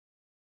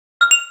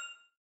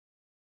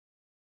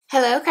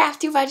Hello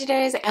Crafty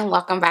Budgeters and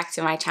welcome back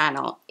to my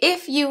channel.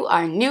 If you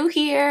are new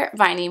here,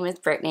 my name is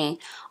Brittany.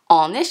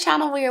 On this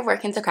channel we are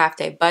working to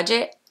craft a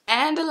budget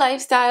and a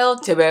lifestyle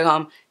to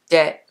become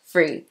debt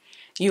free.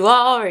 You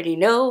already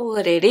know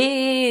what it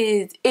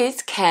is.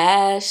 It's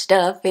Cash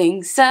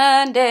Stuffing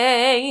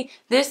Sunday.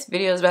 This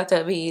video is about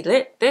to be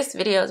lit. This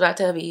video is about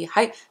to be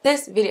hype.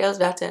 This video is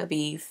about to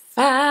be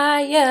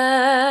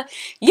fire.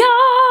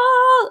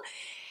 Y'all!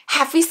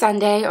 Happy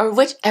Sunday, or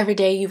whichever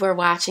day you are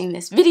watching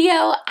this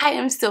video. I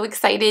am so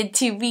excited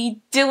to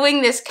be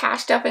doing this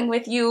cash stuffing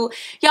with you.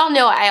 Y'all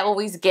know I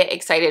always get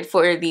excited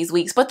for these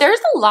weeks, but there's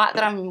a lot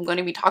that I'm going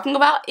to be talking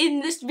about in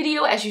this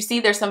video. As you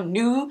see, there's some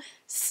new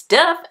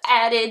stuff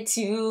added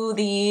to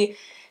the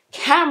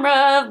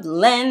camera,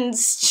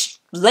 lens,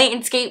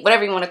 landscape,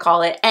 whatever you want to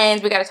call it,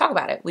 and we got to talk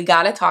about it. We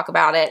got to talk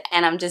about it,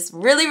 and I'm just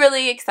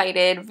really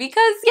excited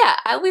because, yeah,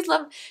 I always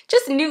love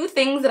just new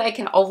things that I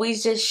can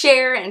always just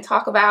share and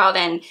talk about,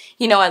 and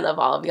you know I love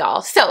all of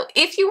y'all. So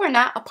if you are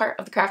not a part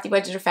of the Crafty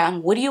Budgeter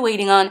fam, what are you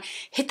waiting on?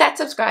 Hit that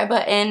subscribe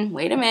button.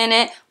 Wait a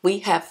minute. We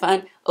have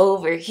fun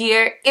over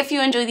here. If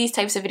you enjoy these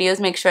types of videos,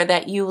 make sure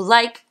that you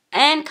like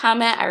and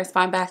comment. I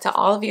respond back to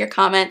all of your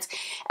comments,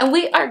 and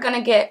we are going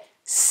to get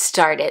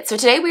started. So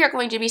today we are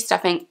going to be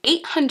stuffing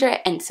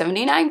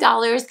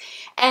 $879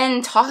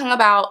 and talking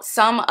about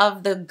some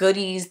of the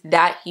goodies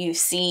that you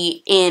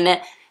see in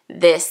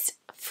this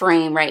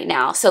frame right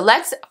now. So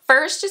let's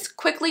first just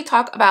quickly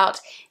talk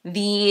about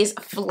these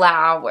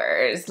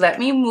flowers. Let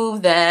me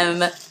move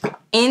them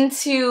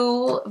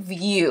into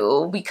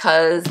view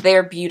because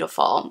they're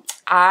beautiful.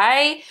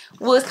 I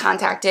was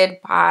contacted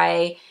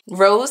by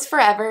Rose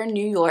Forever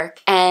New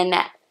York and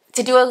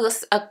to do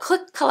a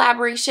quick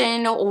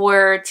collaboration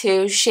or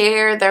to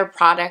share their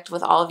product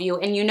with all of you.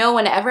 And you know,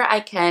 whenever I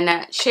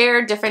can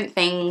share different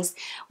things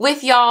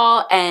with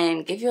y'all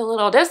and give you a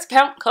little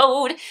discount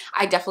code,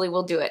 I definitely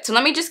will do it. So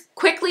let me just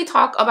quickly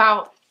talk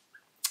about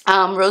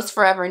Rose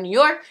Forever New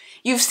York.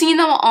 You've seen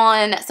them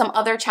on some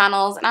other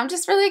channels, and I'm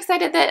just really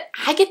excited that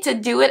I get to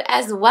do it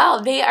as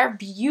well. They are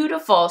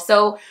beautiful.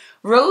 So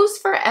Rose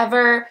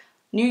Forever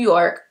New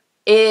York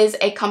is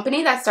a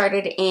company that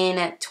started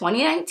in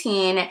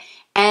 2019,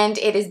 and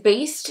it is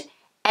based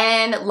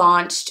and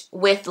launched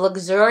with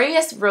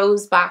luxurious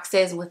rose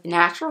boxes with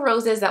natural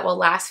roses that will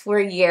last for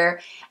a year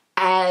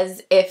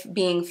as if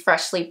being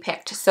freshly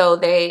picked. So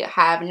they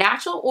have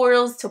natural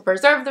oils to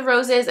preserve the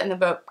roses, and the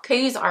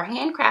bouquets are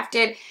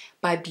handcrafted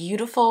by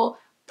beautiful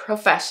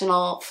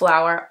professional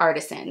flower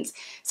artisans.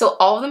 So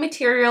all the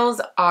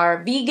materials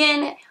are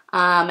vegan,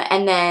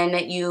 and then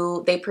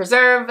they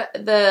preserve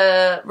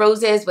the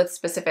roses with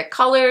specific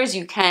colors.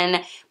 You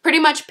can pretty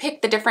much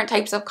pick the different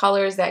types of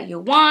colors that you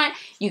want.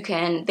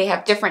 They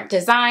have different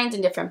designs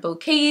and different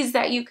bouquets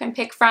that you can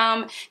pick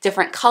from,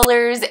 different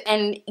colors,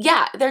 and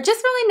yeah, they're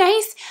just really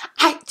nice.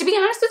 To be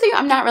honest with you,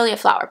 I'm not really a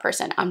flower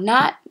person. I'm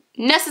not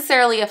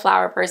necessarily a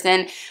flower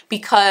person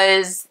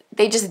because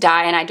they just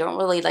die and I don't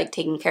really like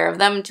taking care of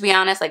them, to be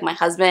honest. Like, my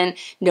husband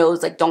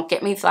knows, like, don't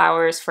get me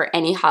flowers for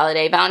any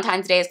holiday.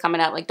 Valentine's Day is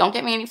coming up. Like, don't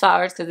get me any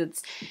flowers because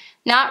it's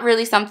not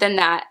really something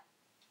that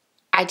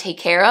I take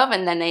care of,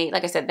 and then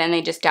like I said, then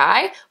they just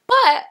die.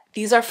 But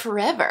these are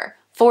forever,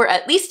 for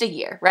at least a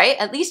year, right?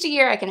 At least a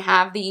year I can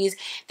have these.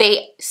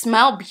 They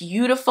smell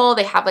beautiful.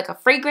 They have like a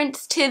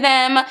fragrance to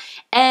them.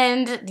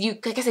 And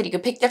like I said, you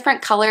can pick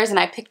different colors, and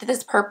I picked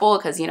this purple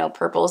because, you know,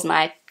 purple is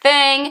my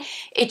thing.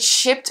 It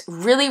shipped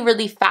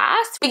really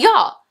fast. But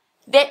y'all,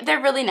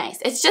 they're really nice.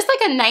 It's just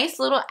like a nice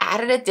little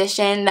added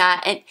addition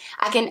that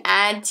I can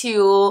add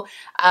to,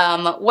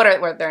 what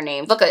are their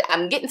names? Look,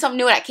 I'm getting something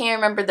new and I can't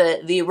remember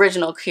the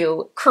original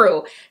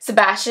crew,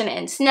 Sebastian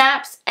and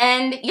Snaps.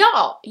 And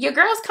y'all, your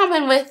girl's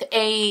coming with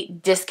a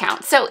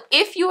discount. So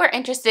if you are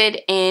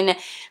interested in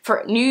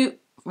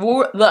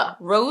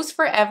Rose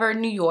Forever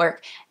New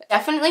York,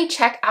 definitely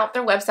check out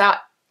their website.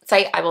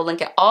 I will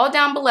link it all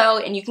down below,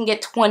 and you can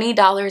get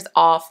 $20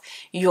 off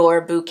your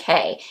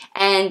bouquet.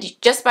 And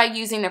just by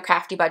using the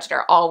Crafty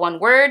Budgeter, all one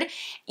word.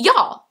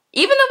 Y'all,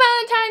 even though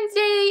Valentine's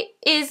Day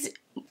is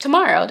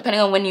tomorrow, depending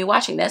on when you're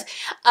watching this,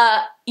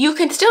 you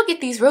can still get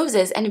these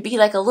roses and be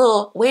like a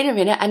little, wait a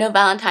minute, I know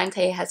Valentine's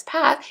Day has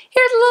passed.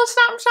 Here's a little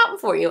something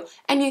for you.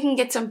 And you can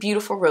get some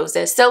beautiful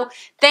roses. So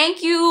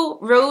thank you,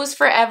 Rose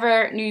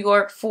Forever New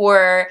York,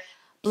 for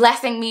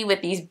blessing me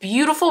with these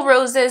beautiful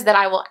roses that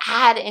I will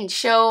add and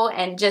show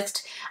and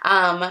just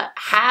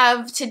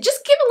have to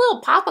just give a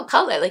little pop of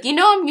color. Like, you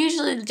know, I'm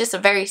usually just a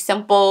very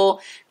simple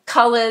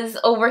colors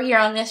over here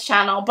on this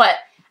channel, but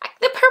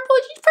the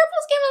purple's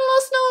giving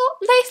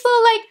a nice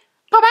little like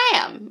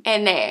ba-bam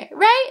in there,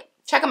 right?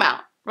 Check them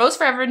out. Rose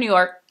Forever New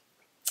York.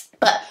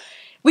 But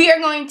we are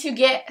going to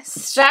get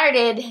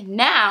started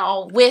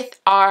now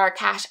with our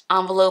cash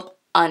envelope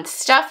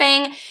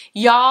unstuffing.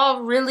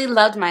 Y'all really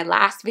loved my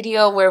last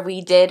video where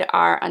we did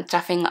our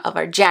unstuffing of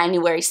our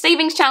January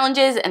savings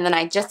challenges, and then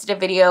I just did a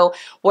video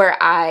where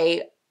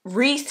I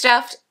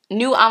restuffed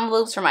new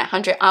envelopes for my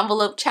 100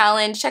 envelope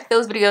challenge. Check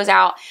those videos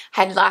out.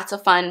 Had lots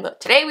of fun. But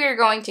today we are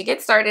going to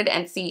get started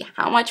and see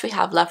how much we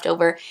have left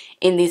over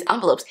in these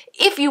envelopes.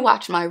 If you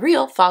watch my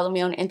reel, follow me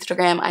on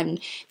Instagram. I'm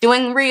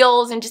doing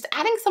reels and just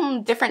adding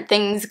some different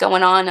things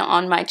going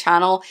on my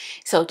channel.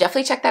 So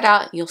definitely check that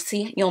out.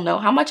 You'll know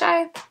how much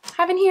I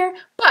have in here.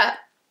 But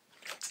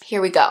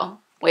here we go.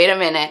 Wait a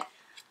minute.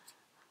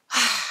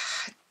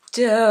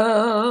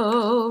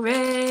 Do,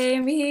 re,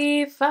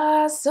 mi,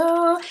 fa,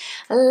 sol,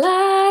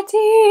 la,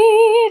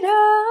 ti, do.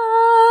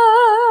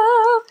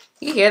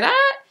 You hear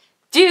that?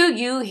 Do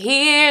you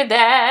hear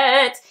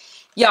that?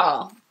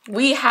 Y'all,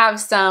 we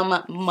have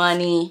some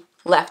money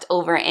left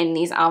over in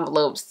these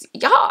envelopes.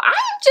 Y'all, I'm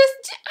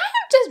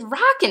just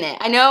rocking it.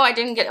 I know I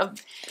didn't get a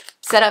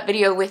setup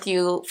video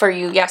for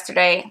you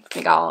yesterday.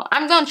 Y'all,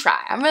 I'm gonna try.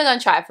 I'm really gonna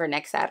try for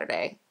next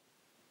Saturday.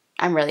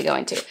 I'm really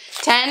going to.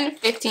 10,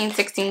 15,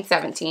 16,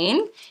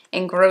 17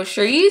 in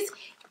groceries.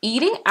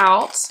 Eating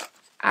out,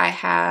 I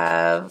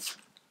have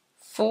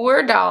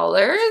 $4,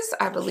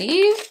 I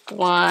believe.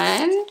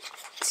 1,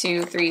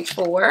 2, 3,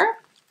 4.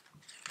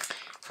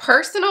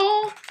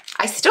 Personal,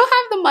 I still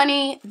have the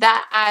money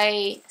that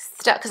I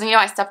stuffed, because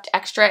I stuffed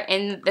extra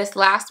in this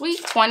last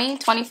week. 20,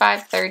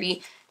 25,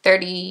 30,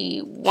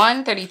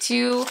 31,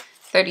 32,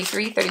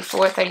 33,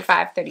 34,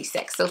 35,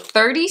 36. So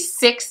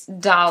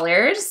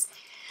 $36.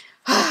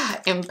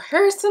 In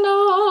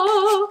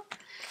personal,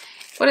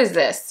 what is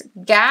this?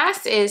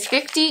 Gas is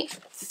 50,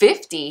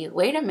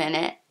 wait a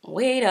minute,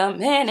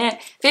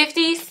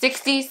 50,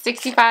 60,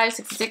 65,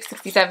 66,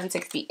 67,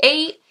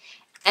 68,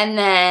 and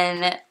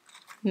then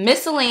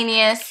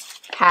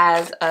miscellaneous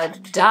has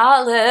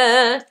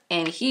 $1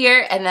 in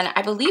here, and then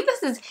I believe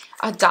this is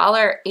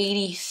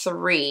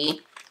 $1.83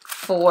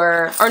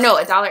 for, or no,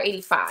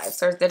 $1.85,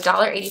 so it's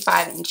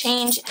 $1.85 and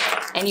change,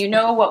 and you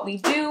know what we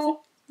do.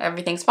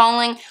 Everything's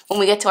falling. When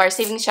we get to our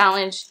savings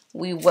challenge,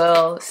 we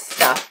will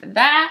stuff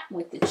that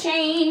with the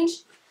change.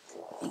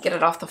 Get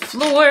it off the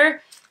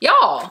floor.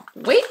 Y'all,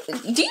 wait,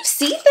 do you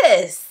see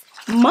this?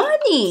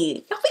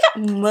 Money. Y'all, we got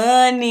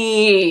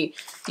money.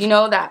 You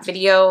know that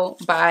video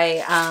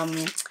by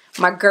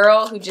my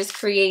girl who just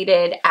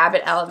created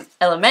Abbott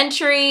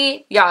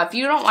Elementary? Y'all, if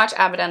you don't watch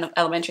Abbott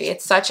Elementary,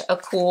 it's such a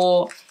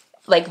cool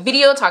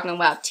video talking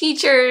about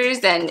teachers,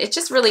 and it's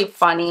just really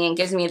funny and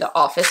gives me the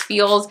office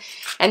feels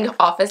and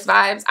office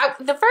vibes.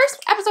 The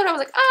first episode I was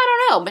like, oh, I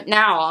don't know, but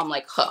now I'm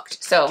like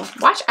hooked. So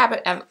watch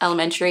Abbott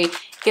Elementary,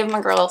 give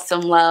my girl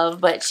some love.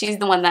 But she's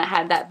the one that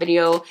had that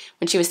video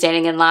when she was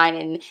standing in line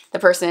and the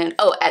person,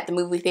 at the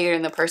movie theater,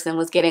 and the person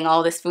was getting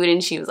all this food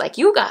and she was like,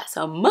 you got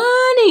some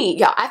money.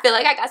 Y'all, I feel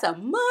like I got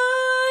some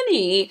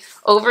money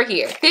over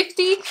here.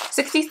 50,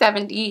 60,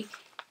 70,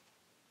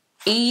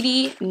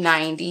 80,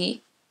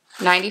 90,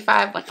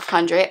 95,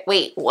 100,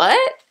 wait, what?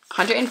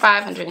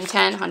 105,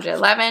 110,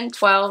 111,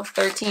 12,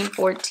 13,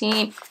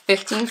 14,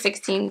 15,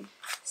 16,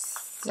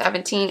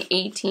 17,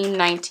 18,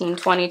 19,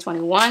 20,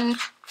 21,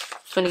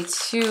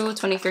 22,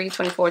 23,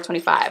 24,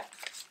 25.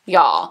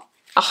 Y'all,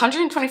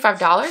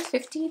 $125,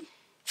 50,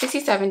 60,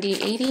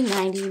 70, 80,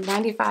 90,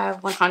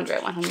 95,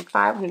 100,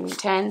 105,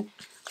 110,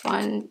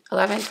 1,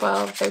 11,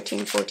 12,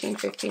 13, 14,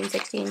 15,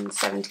 16,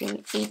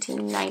 17,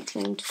 18,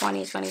 19,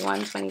 20,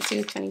 21,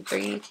 22,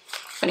 23,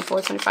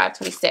 24, 25,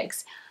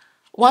 26.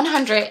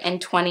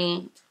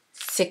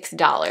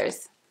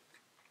 $126.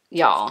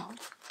 Y'all.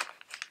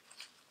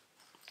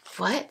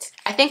 What?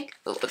 I think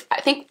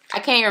I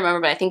can't even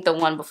remember, but I think the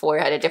one before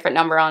had a different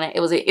number on it.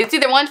 It's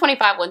either 125,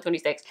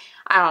 126.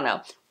 I don't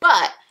know.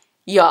 But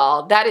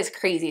y'all, that is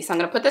crazy. So I'm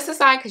going to put this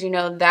aside because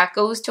that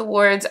goes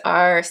towards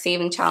our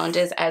saving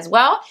challenges as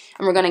well.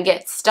 And we're going to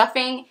get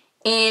stuffing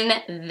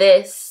in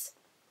this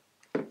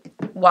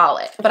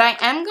wallet. But I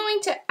am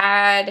going to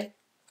add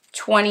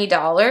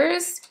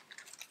 $20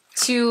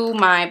 to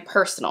my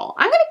personal.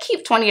 I'm going to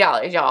keep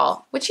 $20,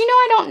 y'all, which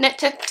I don't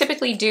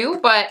typically do,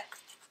 but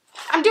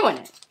I'm doing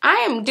it.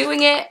 I am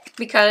doing it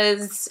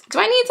because, do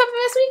I need something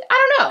this week?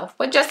 I don't know.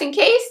 But just in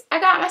case,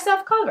 I got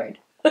myself covered.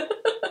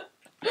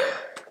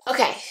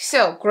 Okay,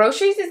 so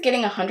groceries is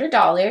getting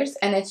 $100,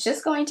 and it's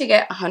just going to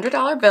get a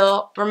 $100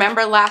 bill.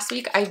 Remember last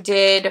week I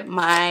did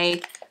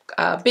my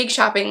big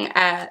shopping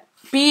at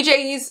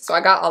BJ's, so I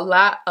got a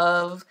lot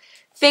of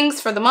things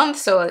for the month.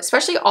 So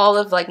especially all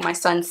of my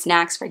son's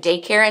snacks for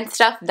daycare and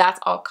stuff, that's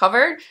all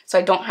covered. So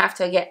I don't have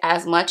to get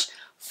as much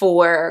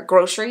for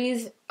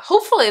groceries,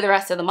 hopefully the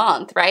rest of the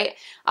month, right?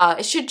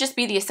 It should just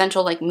be the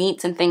essential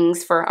meats and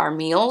things for our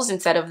meals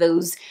instead of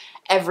those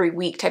every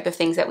week type of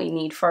things that we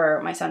need for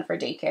my son for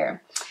daycare.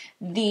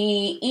 The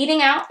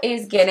eating out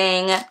is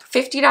getting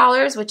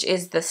 $50, which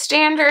is the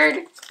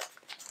standard.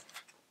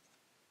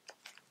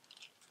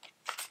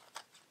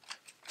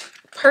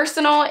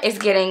 Personal is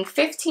getting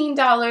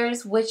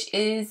 $15, which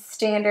is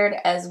standard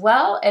as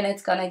well, and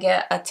it's gonna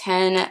get a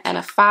 10 and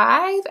a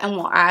 5, and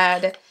we'll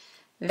add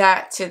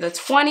that to the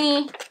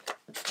 20.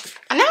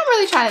 I'm not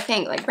really trying to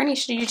think, Brittany,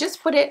 should you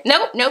just put it?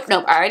 Nope.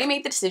 I already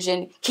made the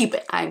decision. Keep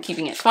it. I'm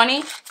keeping it.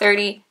 20,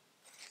 30,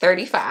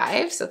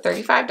 35. So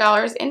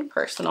 $35 in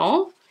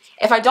personal.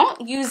 If I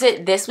don't use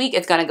it this week,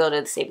 it's gonna go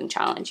to the saving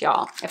challenge,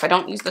 y'all. If I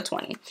don't use the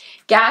 20.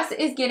 Gas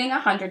is getting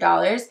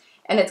 $100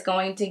 and it's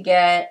going to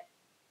get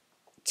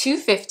 2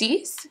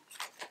 50s.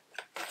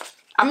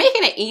 I'm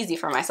making it easy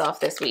for myself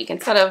this week.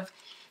 Instead of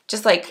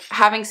just like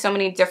having so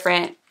many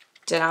different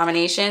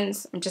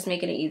denominations, I'm just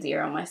making it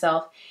easier on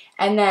myself.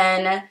 And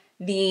then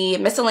the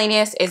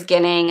miscellaneous is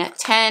getting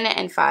 10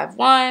 and 5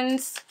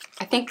 ones.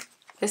 I think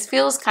this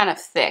feels kind of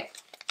thick.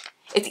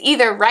 It's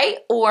either right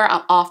or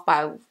I'm off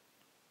by,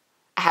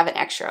 I have an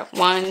extra.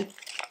 1,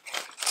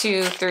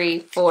 2, 3,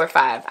 4,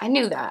 5. I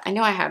knew that. I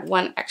knew I had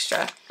one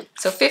extra.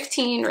 So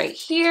 15 right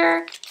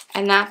here.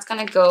 And that's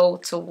going to go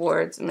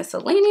towards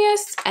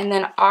miscellaneous. And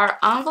then our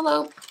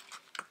envelope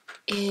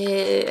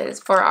is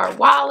for our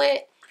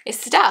wallet is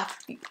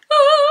stuffed.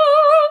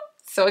 Ah,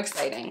 so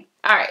exciting.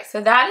 All right,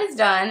 so that is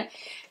done.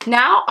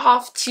 Now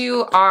off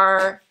to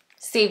our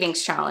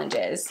savings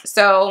challenges.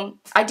 So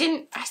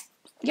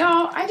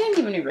y'all, I didn't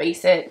even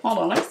erase it. Hold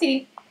on, let me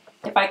see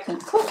if I can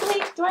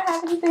quickly. Do I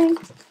have anything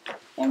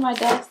in my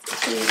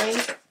desk to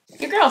erase?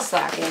 Your girl's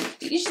slacking.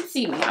 You should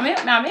see me.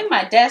 I'm in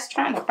my desk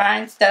trying to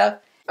find stuff.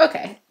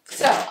 Okay,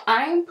 so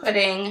I'm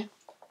putting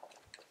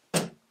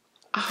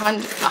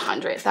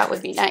 100. That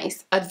would be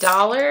nice.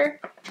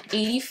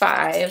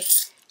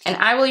 $1.85, and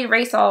I will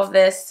erase all of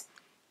this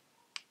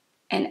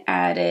and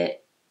add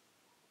it,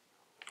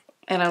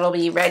 and it'll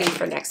be ready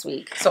for next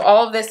week. So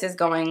all of this is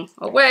going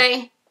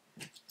away.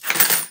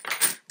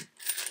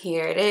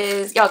 Here it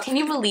is. Y'all, can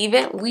you believe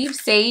it? We've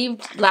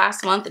saved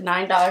last month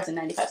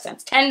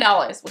 $9.95.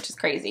 $10, which is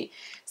crazy.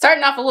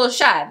 Starting off a little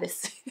shy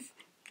this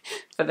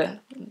for the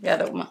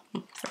other month,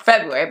 for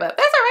February, but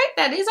that's all right.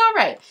 That is all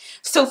right.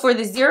 So for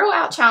the zero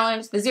out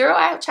challenge,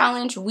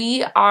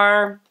 we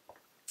are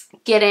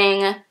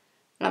getting,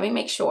 let me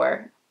make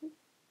sure.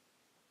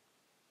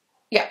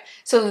 Yeah,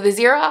 so the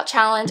zero out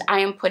challenge, I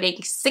am putting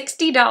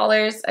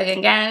 $60.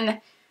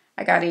 Again,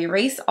 I gotta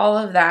erase all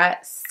of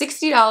that.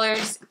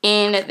 $60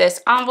 in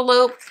this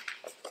envelope.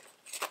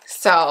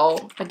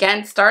 So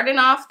again, starting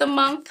off the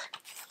month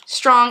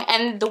strong.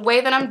 And the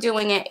way that I'm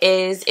doing it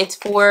is it's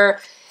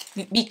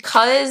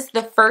because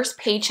the first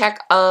paycheck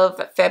of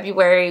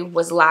February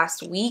was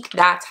last week,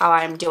 that's how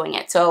I'm doing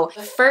it. So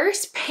the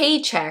first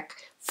paycheck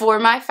for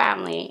my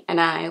family and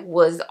I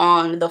was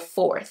on the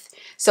 4th.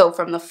 So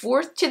from the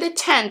 4th to the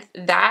 10th,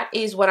 that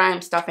is what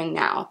I'm stuffing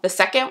now. The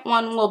second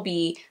one will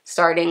be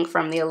starting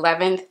from the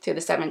 11th to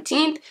the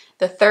 17th.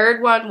 The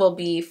third one will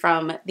be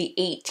from the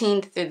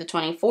 18th through the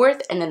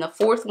 24th. And then the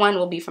fourth one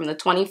will be from the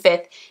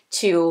 25th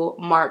to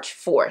March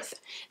 4th.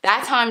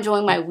 That's how I'm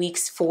doing my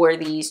weeks for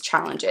these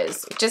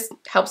challenges. It just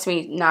helps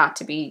me not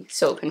to be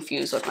so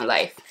confused with my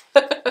life.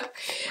 All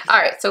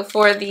right, so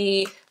for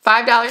the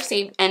 $5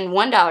 save and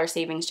 $1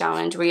 savings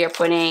challenge, we are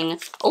putting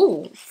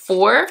 4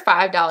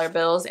 $5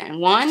 bills and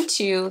 1,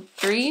 2,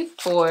 3,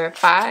 4,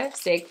 5,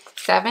 6,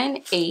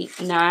 7,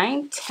 8,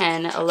 9,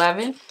 10,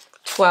 11,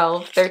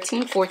 12,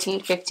 13, 14,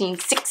 15,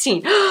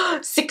 16.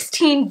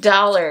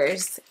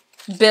 $16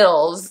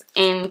 bills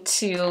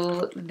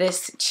into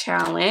this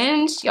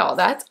challenge. Y'all,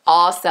 that's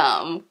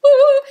awesome.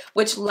 Woo!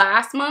 Which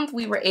last month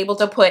we were able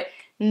to put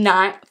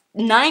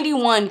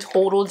 91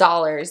 total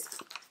dollars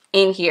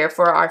in here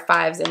for our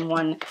 $5s and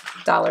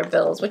 $1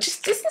 bills, which is,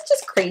 this is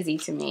just crazy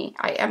to me.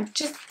 I am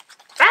just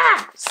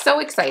so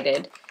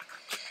excited.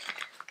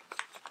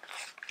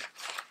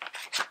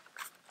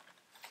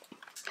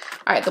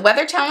 All right, the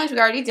weather challenge we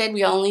already did.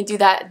 We only do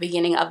that at the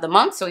beginning of the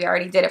month, so we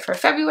already did it for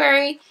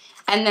February.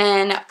 And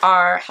then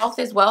our health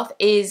is wealth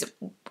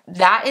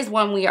that is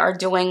one we are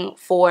doing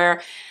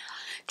for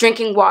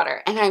drinking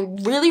water, and I'm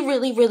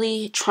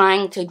really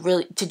trying to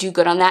do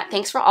good on that.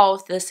 Thanks for all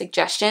of the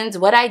suggestions.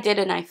 What I did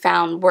and I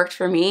found worked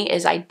for me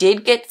is I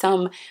did get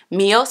some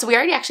Mio. So we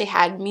already actually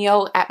had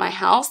Mio at my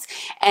house,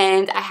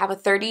 and I have a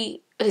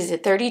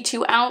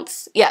 32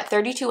 ounce? Yeah,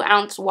 32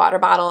 ounce water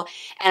bottle,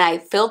 and I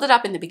filled it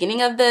up in the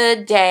beginning of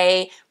the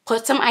day,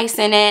 put some ice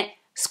in it,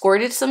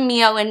 squirted some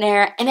Mio in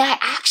there, and I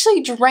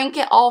actually drank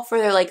it all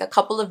for like a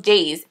couple of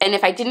days. And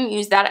if I didn't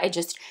use that, I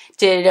just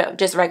did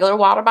regular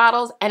water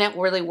bottles, and it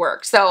really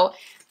worked. So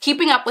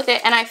keeping up with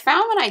it, and I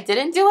found when I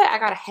didn't do it, I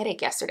got a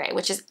headache yesterday,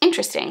 which is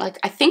interesting. Like,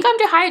 I think I'm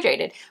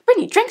dehydrated.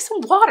 Brittany, drink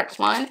some water.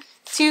 1,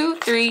 2,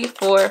 3,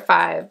 4,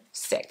 5,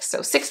 6.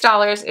 So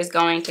 $6 is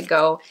going to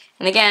go.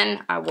 And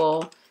again, I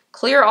will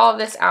clear all of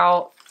this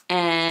out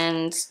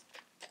and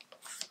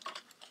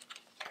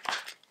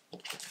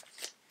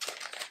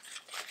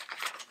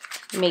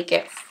make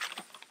it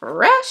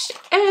fresh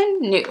and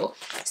new.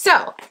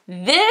 So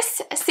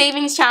this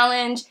savings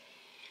challenge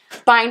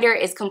binder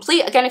is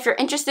complete. Again, if you're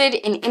interested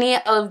in any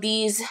of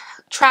these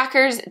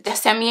trackers,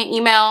 just send me an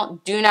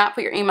email. Do not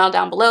put your email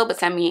down below, but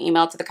send me an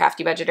email to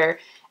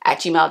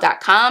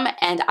TheCraftyBudgeter@gmail.com,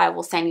 and I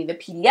will send you the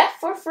PDF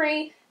for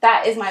free.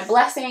 That is my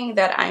blessing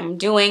that I'm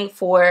doing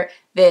for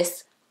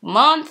this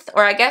month,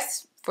 or I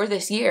guess for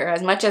this year,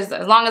 as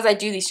long as I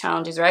do these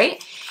challenges,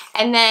 right?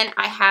 And then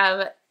I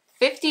have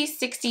 50,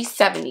 60,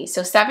 70.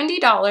 So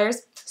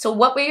 $70 So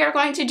what we are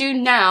going to do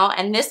now,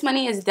 and this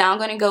money is now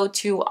going to go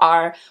to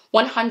our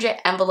 100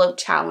 envelope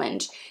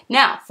challenge.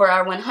 Now, for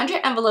our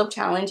 100 envelope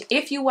challenge,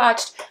 if you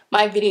watched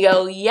my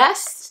video,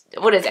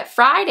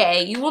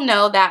 Friday, you will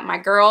know that my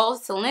girl,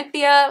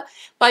 Cynthia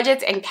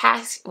Budgets and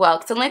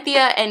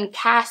Cynthia and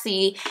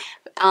Cassie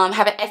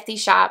have an Etsy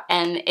shop,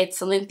 and it's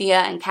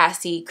Cynthia and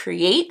Cassie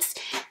Creates,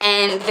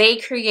 and they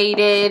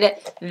created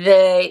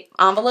the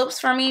envelopes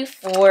for me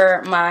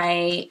for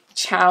my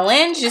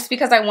challenge just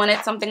because I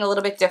wanted something a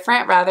little bit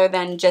different rather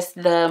than just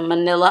the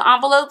manila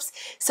envelopes.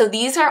 So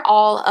these are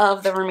all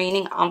of the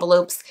remaining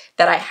envelopes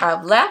that I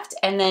have left,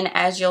 and then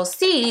as you'll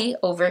see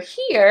over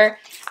here,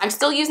 I'm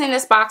still using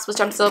this box,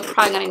 which I'm still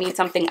probably going to need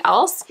something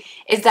else,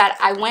 is that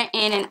I went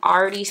in and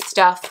already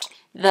stuffed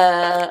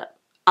the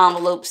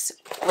envelopes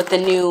with the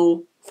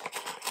new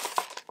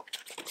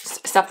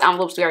stuffed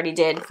envelopes we already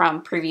did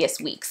from previous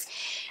weeks.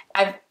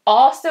 I've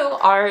also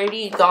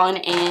already gone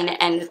in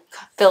and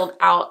filled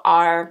out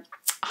our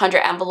 100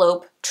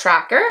 envelope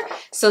tracker.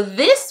 So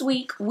this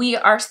week we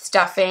are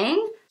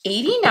stuffing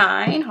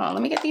 89. Hold on,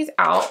 let me get these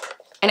out.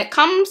 And it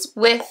comes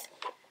with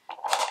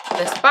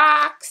this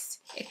box.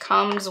 It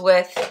comes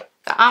with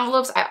the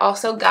envelopes. I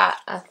also got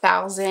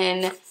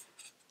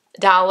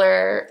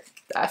 $1,000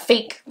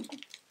 fake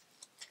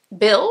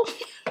bill.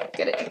 I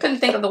couldn't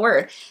think of the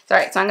word. All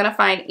right, so I'm gonna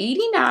find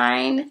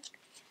 89,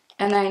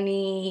 and I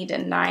need a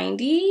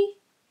 90.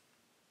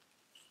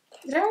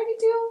 Did I already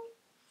do?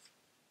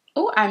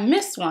 Oh, I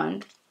missed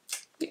one.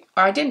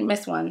 Or I didn't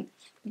miss one.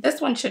 This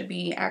one should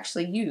be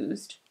actually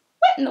used.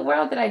 What in the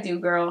world did I do,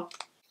 girl?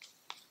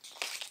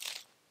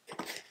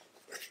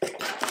 I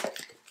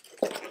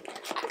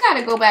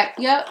gotta go back.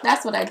 Yep,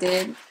 that's what I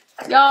did.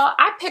 Y'all,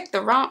 I picked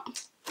the wrong.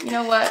 You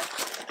know what?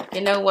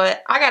 You know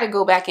what? I gotta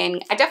go back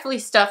in. I definitely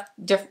stuffed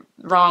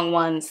wrong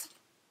ones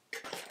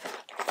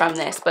from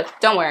this, but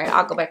don't worry,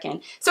 I'll go back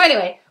in. So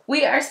anyway,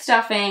 we are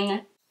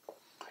stuffing.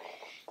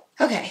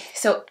 Okay,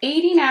 so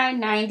 89,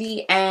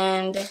 90,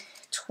 and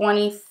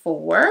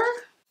 24.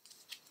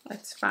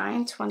 Let's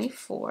find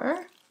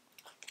 24.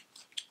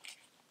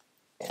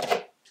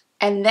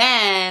 And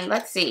then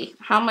let's see,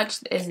 how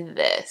much is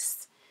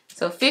this?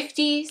 So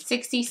 50,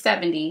 60,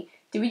 70.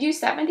 Did we do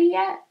 70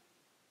 yet?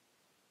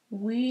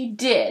 We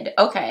did.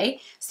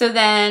 Okay, so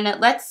then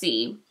let's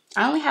see.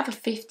 I only have a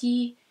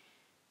 50.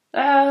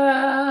 Maybe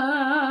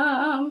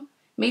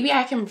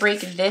I can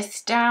break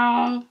this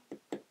down.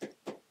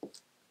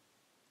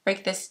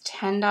 Break this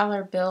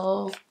 $10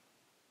 bill.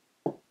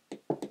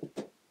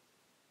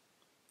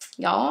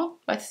 Y'all,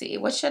 let's see.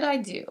 What should I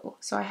do?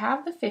 So I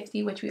have the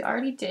 50, which we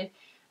already did.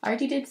 I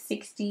already did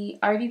 60.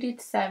 I already did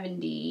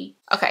 70.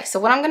 Okay, so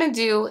what I'm going to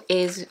do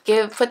is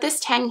put this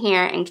 10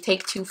 here and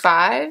take 2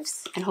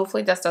 5s. And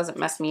hopefully this doesn't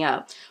mess me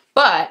up.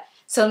 But,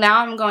 so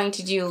now I'm going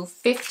to do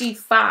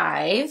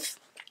 55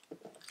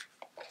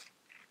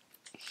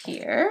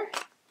 here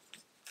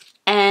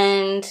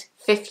and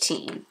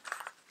 15.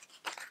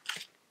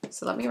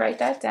 So let me write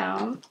that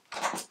down.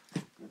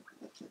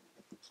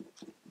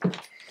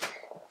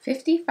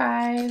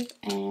 55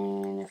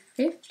 and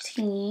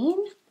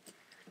 15.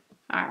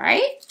 All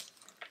right.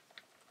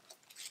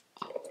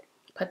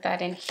 Put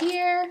that in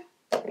here.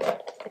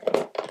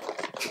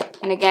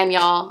 And again,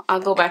 y'all, I'll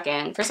go back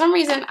in. For some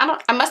reason,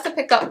 I must have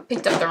picked up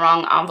the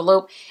wrong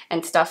envelope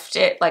and stuffed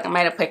it. Like I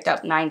might have picked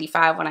up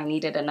 95 when I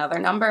needed another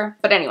number.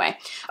 But anyway,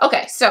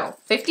 okay, so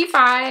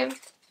 55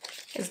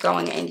 is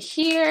going in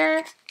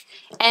here.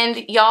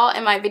 And y'all,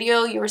 in my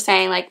video, you were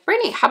saying like,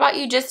 Brittany, how about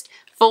you just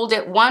fold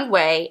it one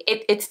way?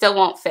 It still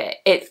won't fit.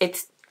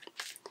 It's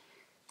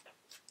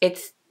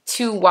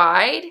too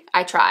wide.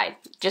 I tried.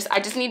 I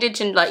just needed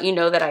to let you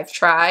know that I've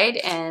tried,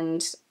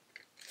 and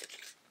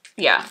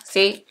yeah,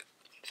 see,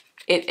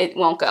 it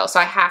won't go. So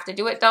I have to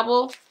do it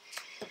double.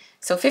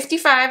 So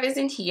 55 is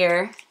in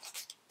here.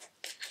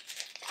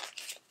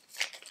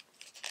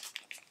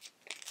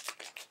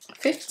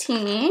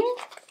 15.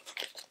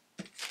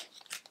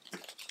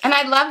 And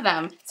I love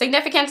them.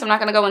 Significance, I'm not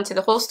going to go into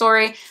the whole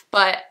story,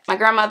 but my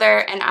grandmother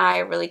and I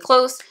are really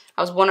close.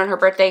 I was born on her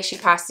birthday. She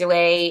passed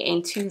away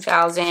in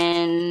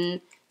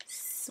 2018?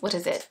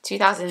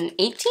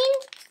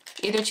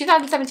 Either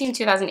 2017 or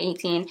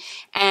 2018.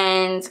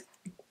 And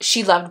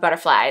she loved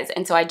butterflies.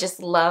 And so I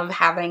just love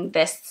having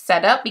this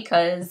set up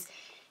because,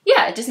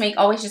 yeah, it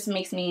always just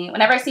makes me,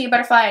 whenever I see a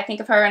butterfly, I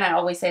think of her, and I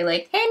always say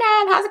like, hey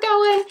Nan, how's it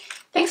going?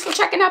 Thanks for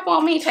checking up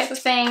on me type of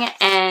thing.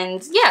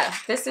 And yeah,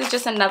 this is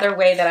just another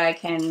way that I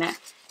can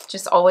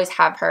just always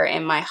have her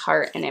in my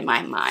heart and in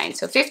my mind.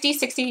 So 50,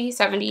 60,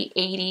 70,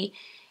 80,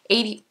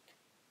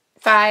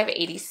 85,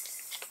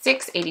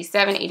 86,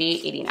 87,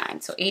 88,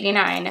 89. So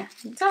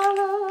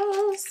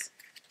 $89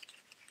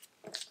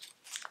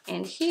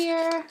 in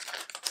here.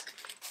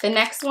 The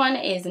next one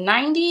is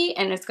 90,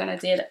 and it's gonna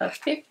do a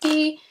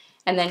 50,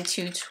 and then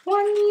 2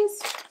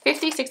 20s,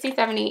 50, 60,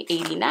 70,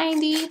 80,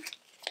 90.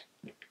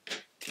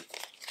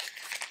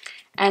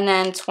 And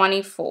then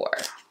 24.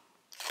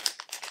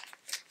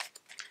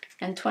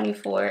 And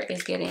 24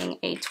 is getting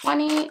a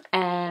 20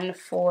 and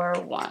 4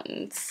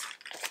 1s.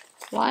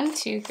 1,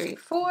 2, 3,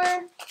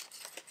 4.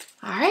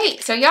 All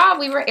right, so y'all,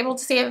 we were able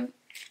to save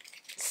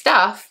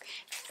stuff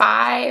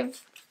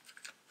 5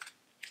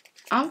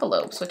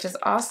 envelopes, which is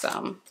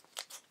awesome.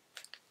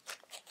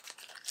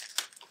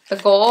 The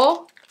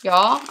goal,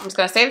 y'all, I'm just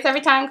going to say this every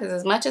time because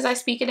as much as I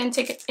speak it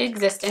into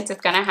existence,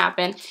 it's going to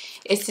happen,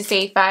 is to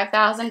save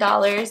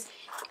 $5,000.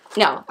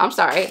 No, I'm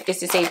sorry. Is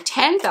to save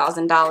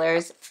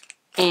 $10,000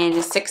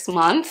 in 6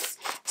 months.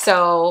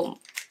 So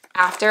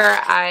after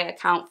I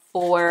account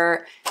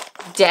for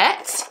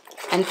debt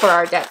and for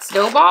our debt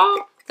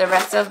snowball, the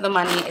rest of the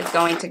money is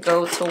going to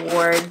go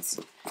towards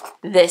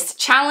this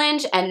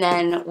challenge, and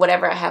then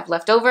whatever I have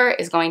left over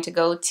is going to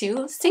go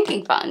to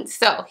sinking funds.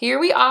 So here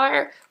we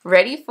are,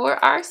 ready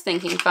for our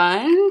sinking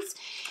funds.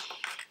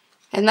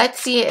 And let's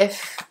see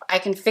if I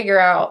can figure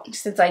out,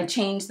 since I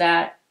changed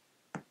that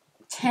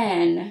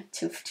 10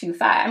 to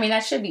 5. I mean,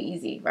 that should be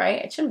easy,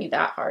 right? It shouldn't be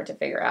that hard to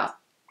figure out.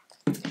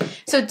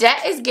 So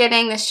debt is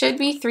getting, this should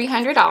be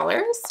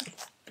 $300.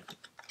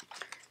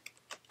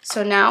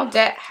 So now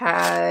debt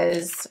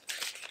has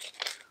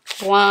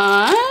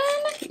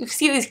you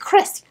see these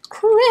crisp.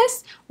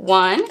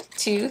 1,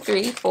 2,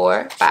 3,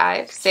 4,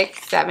 5,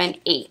 6, 7,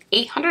 8.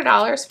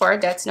 $800 for our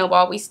debt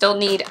snowball. We still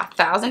need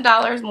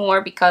 $1,000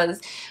 more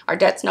because our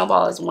debt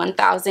snowball is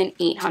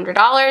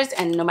 $1,800,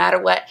 and no matter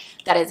what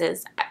that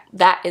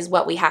is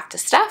what we have to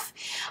stuff.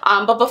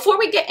 But before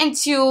we get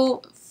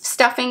into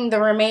stuffing the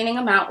remaining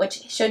amount,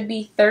 which should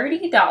be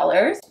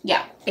 $30.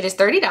 Yeah, it is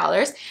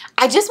 $30.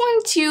 I just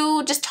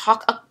wanted to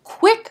talk a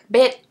quick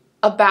bit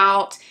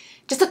about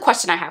just a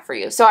question I have for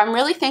you. So I'm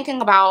really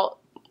thinking about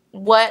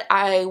what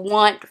I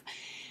want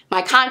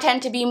my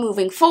content to be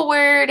moving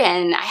forward,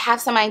 and I have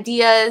some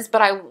ideas,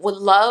 but I would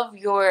love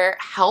your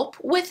help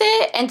with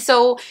it. And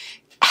so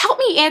help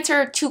me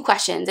answer 2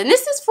 questions. And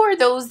this is for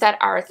those that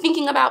are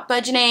thinking about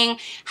budgeting,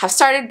 have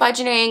started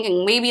budgeting,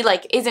 and maybe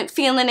like isn't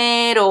feeling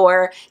it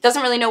or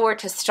doesn't really know where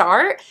to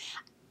start.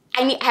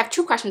 I have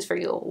 2 questions for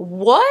you.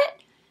 What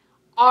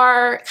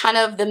are kind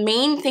of the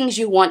main things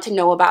you want to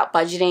know about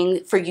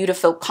budgeting for you to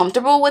feel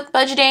comfortable with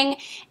budgeting?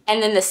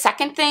 And then the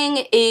second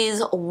thing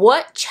is,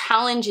 what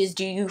challenges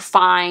do you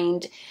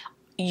find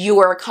you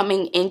are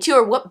coming into,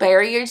 or what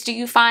barriers do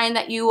you find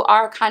that you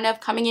are kind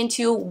of coming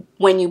into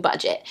when you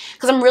budget?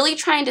 Because I'm really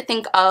trying to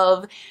think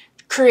of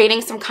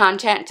creating some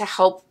content to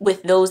help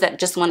with those that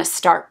just want to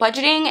start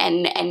budgeting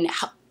and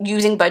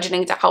using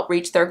budgeting to help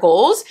reach their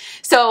goals.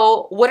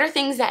 So what are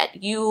things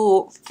that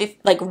you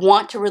like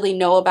want to really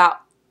know about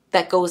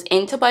that goes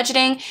into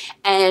budgeting,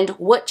 and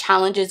what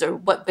challenges or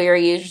what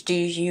barriers do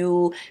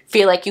you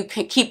feel like you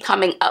can keep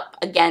coming up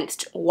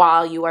against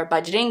while you are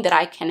budgeting that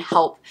I can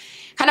help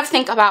kind of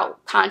think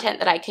about content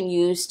that I can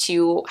use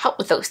to help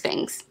with those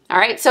things? All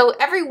right, so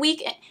every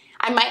week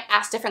I might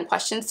ask different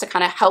questions to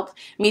kind of help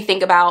me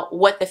think about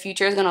what the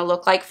future is going to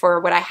look like for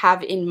what I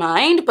have in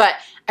mind, but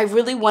I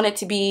really want it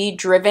to be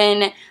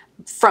driven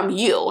from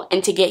you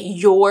and to get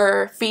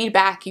your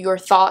feedback, your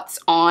thoughts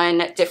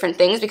on different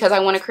things, because I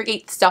want to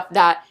create stuff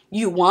that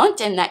you want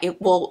and that you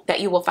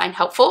will find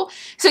helpful.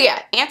 So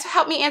yeah,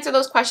 help me answer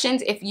those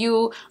questions if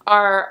you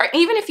are, or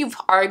even if you've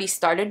already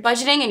started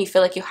budgeting and you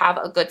feel like you have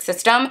a good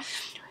system.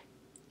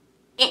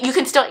 You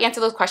can still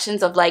answer those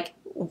questions of like,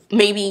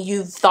 maybe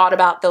you've thought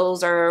about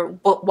those, or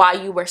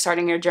while you were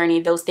starting your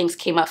journey, those things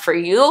came up for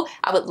you.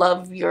 I would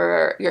love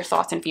your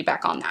thoughts and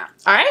feedback on that.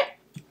 All right.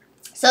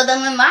 So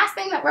then the last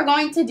thing that we're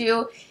going to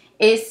do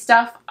is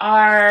stuff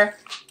our,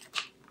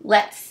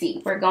 let's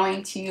see, we're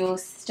going to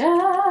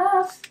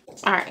stuff.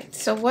 All right,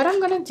 so what I'm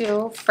going to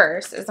do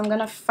first is I'm going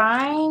to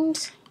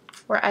find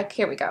where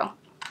here we go.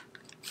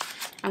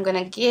 I'm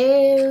going to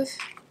give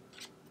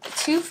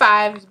 2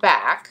 5s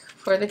back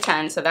for the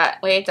 10, so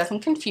that way it doesn't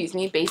confuse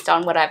me based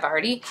on what I've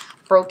already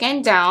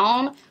broken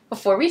down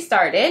before we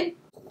started.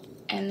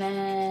 And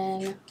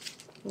then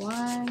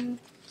 1,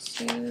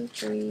 2,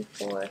 3,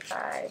 4,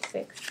 5,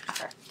 6.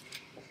 Okay.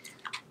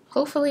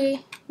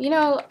 Hopefully, you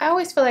know, I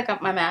always feel like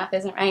my math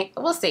isn't right,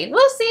 but we'll see.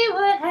 We'll see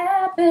what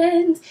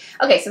happens.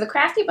 Okay, so the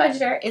Crafty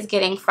Budgeter is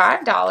getting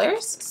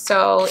 $5,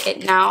 so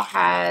it now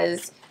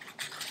has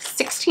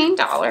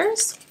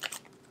 $16.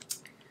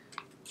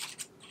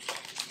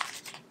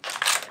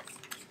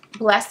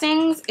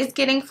 Blessings is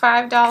getting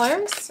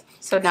 $5,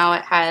 so now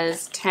it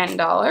has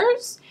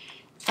 $10.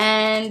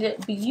 And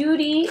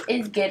Beauty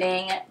is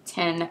getting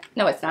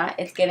no it's not,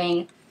 it's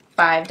getting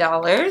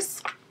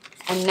 $5.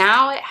 And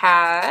now it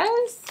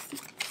has,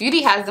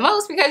 Beauty has the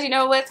most because you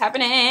know what's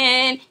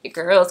happening. Your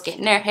girl's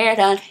getting their hair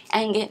done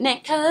and getting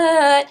it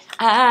cut.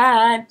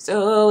 I'm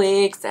so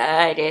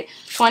excited.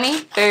 20,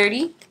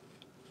 30,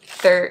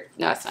 30,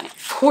 no it's not,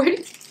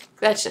 40,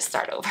 let's just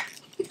start over.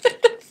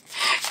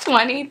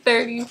 20,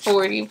 30,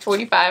 40,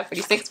 45,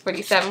 46,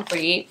 47,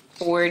 48,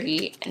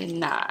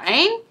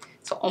 49.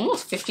 So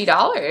almost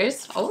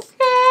 $50.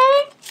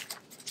 Okay.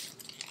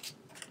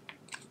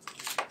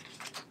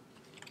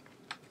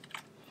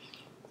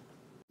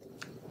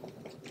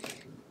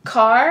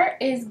 Car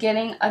is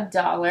getting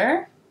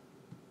 $1.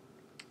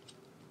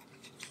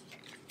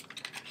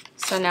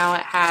 So now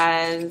it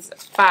has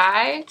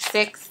 5,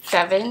 6,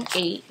 7,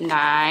 8,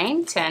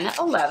 9, 10,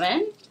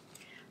 11.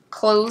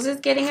 Clothes is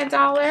getting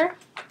 $1.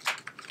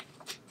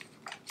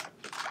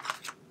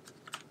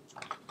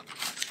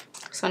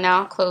 So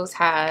now clothes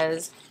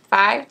has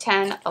 5,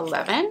 10,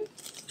 11.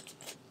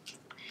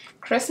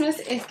 Christmas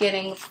is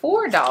getting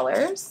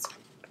 $4.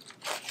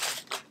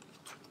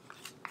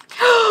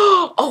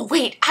 Oh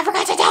wait, I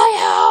forgot to tell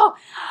you!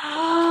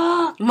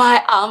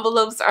 My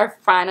envelopes are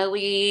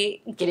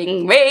finally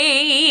getting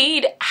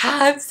made.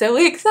 I'm so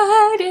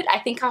excited. I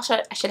think I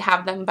should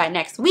have them by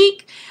next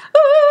week.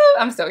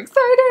 I'm so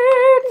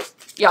excited.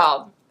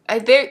 Y'all,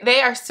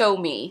 they are so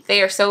me.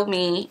 They are so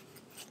me.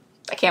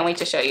 I can't wait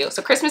to show you.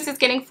 So Christmas is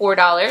getting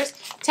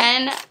 $4.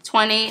 10,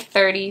 20,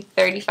 30,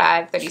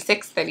 35,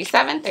 36,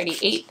 37,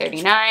 38,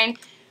 39,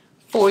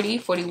 40,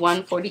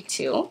 41,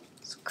 42.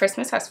 So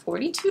Christmas has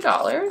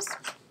 $42.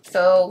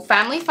 So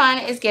Family Fun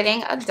is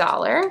getting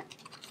 $1.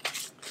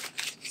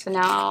 So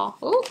now,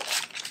 ooh,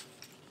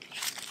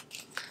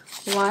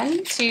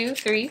 1, 2,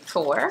 3,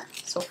 4.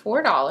 So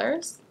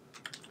 $4.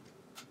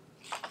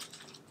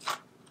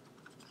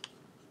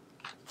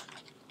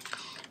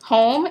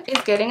 Home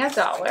is getting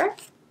 $1.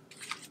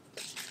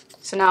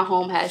 So now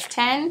Home has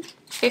 10,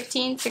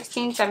 15,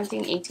 16,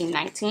 17, 18,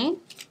 19.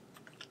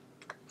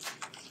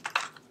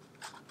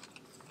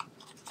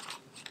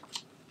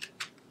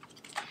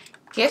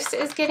 Gifts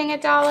is getting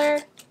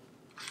 $1.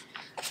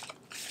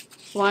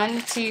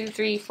 1, 2,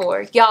 3,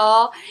 4.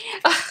 Y'all,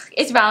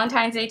 it's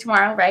Valentine's Day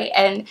tomorrow, right?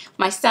 And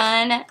my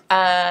son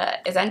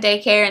is on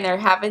daycare, and they're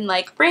having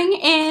like bring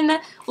in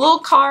little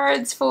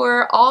cards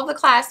for all the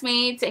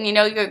classmates. And you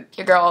know, your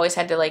girl always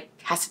had to like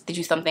has to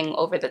do something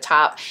over the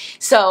top.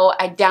 So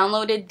I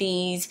downloaded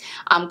these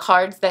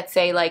cards that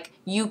say like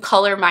 "You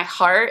color my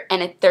heart,"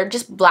 and they're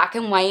just black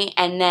and white.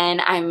 And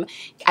then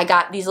I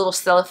got these little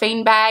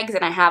cellophane bags,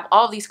 and I have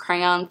all these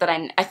crayons that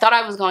I thought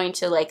I was going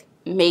to like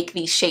make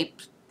these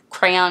shapes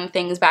crayon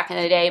things back in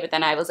the day, but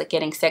then I was like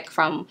getting sick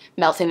from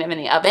melting them in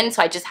the oven,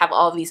 so I just have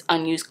all these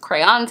unused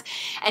crayons.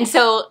 And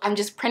so I'm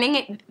just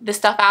printing the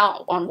stuff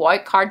out on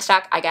white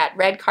cardstock. I got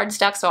red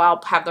cardstock, so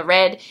I'll have the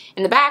red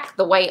in the back,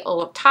 the white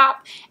up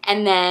top,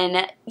 and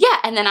then yeah,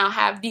 and then I'll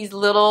have these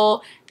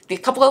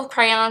couple of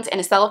crayons in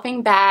a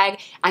cellophane bag.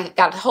 I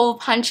got a hole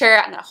puncher,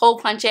 I'm gonna hole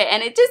punch it,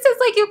 and it just is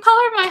like "You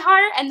color my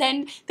heart," and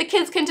then the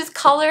kids can just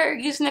color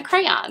using the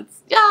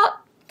crayons. Y'all,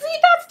 see,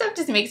 that stuff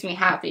just makes me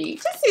happy.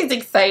 Just seems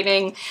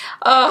exciting.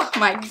 Oh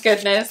my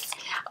goodness.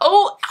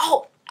 Oh,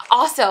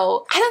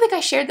 also, I don't think I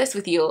shared this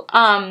with you.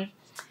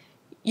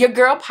 Your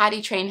girl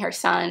potty trained her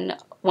son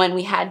when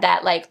we had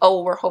that like,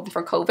 oh, we're home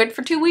for COVID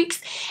for 2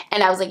 weeks.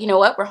 And I was like, you know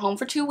what? We're home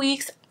for 2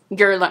 weeks.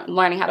 You're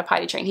learning how to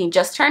potty train. He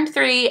just turned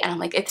 3, and I'm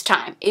like, it's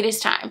time. It is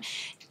time.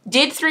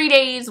 Did 3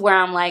 days where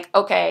I'm like,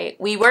 okay,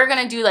 we were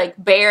gonna do like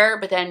bare,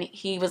 but then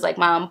he was like,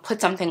 Mom,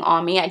 put something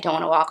on me. I don't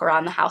want to walk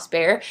around the house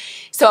bare.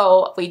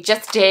 So we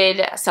just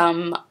did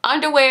some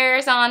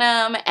underwears on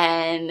him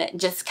and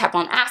just kept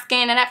on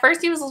asking. And at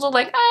first he was a little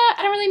like, I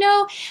don't really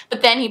know.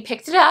 But then he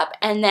picked it up,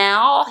 and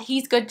now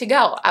he's good to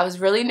go. I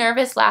was really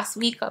nervous last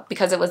week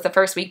because it was the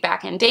first week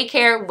back in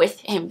daycare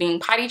with him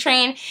being potty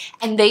trained.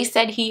 And they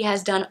said he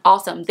has done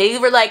awesome. They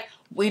were like,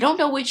 we don't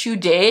know what you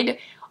did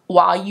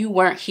while you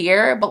weren't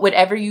here, but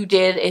whatever you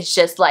did is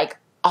just like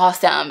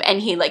awesome. And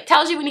he like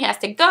tells you when he has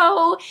to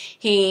go.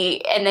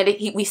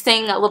 We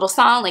sing a little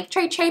song like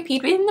Trey Trey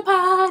peep in the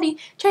potty,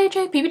 Trey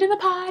Trey peep it in the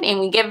potty, and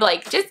we give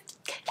like I'm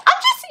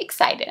just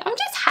excited. I'm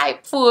just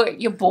hyped for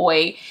your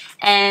boy.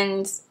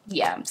 And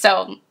yeah,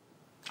 so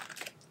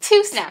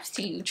 2 snaps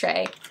to you,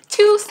 Trey.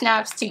 2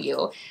 snaps to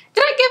you.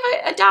 Did I give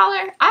it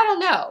 $1? I don't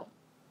know.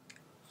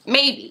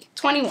 Maybe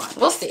 21.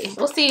 We'll see.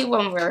 We'll see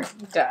when we're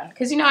done,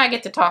 because you know I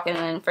get to talk and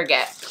then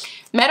forget.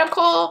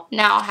 Medical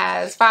now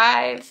has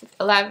 5,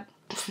 11.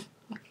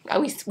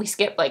 We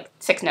skipped like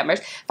 6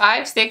 numbers.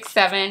 5, 6,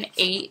 7,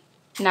 8,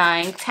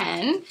 9,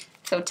 10.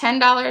 So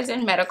 $10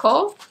 in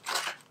medical.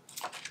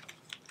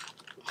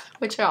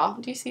 Which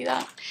y'all, do you see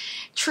that?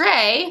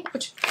 Trey,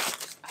 which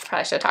I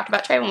probably should have talked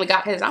about Trey when we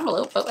got his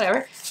envelope, but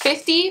whatever.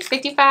 50,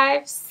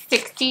 55,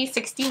 60,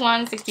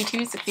 61,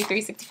 62,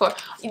 63, 64.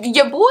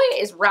 Your boy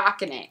is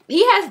rocking it.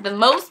 He has the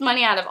most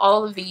money out of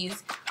all of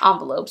these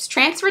envelopes.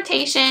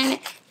 Transportation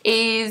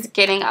is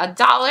getting $1.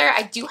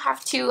 I do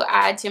have to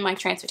add to my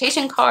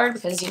transportation card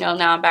because, you know,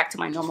 now I'm back to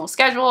my normal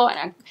schedule and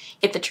I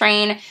get the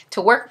train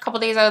to work a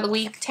couple days out of the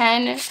week.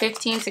 10,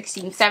 15,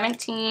 16,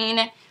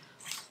 17.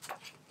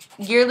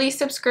 Yearly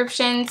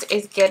subscriptions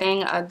is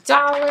getting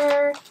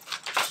 $1.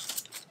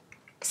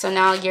 So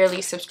now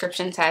yearly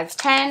subscriptions has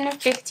 10,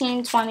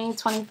 15, 20,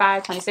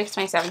 25, 26,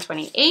 27,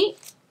 28.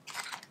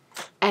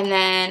 And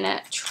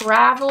then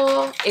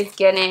travel is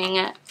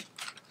getting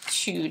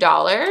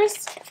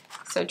 $2.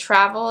 So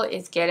travel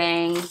is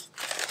getting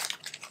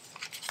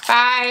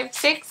 5,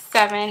 6,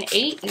 7,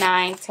 8,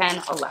 9,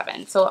 10,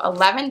 11. So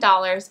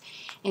 $11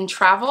 in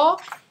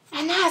travel.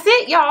 And that's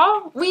it,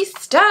 y'all. We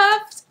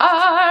stuffed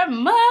our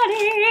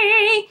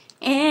money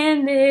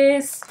in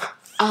this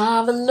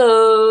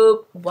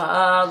envelope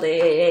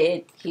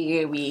wallet.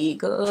 Here we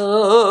go.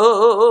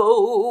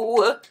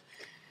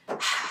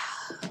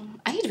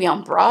 I need to be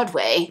on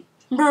Broadway.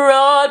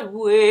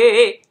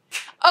 Broadway.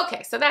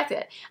 Okay, so that's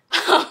it.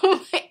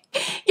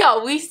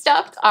 Yo, we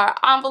stuffed our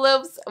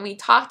envelopes. We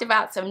talked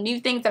about some new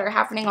things that are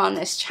happening on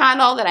this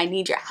channel that I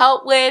need your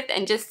help with,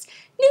 and just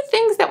new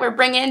things that we're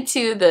bringing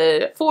to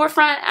the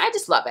forefront. I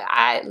just love it.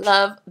 I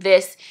love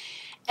this.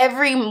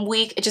 Every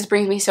week, it just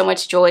brings me so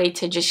much joy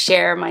to just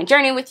share my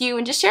journey with you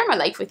and just share my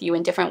life with you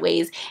in different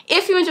ways.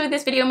 If you enjoyed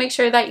this video, make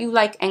sure that you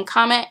like and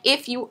comment.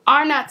 If you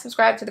are not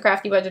subscribed to the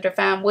Crafty Budgeter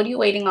fam, what are you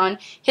waiting on?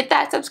 Hit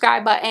that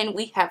subscribe button.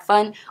 We have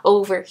fun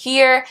over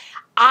here.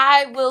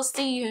 I will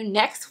see you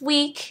next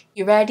week.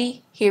 You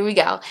ready? Here we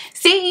go.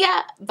 See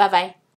ya. Bye-bye.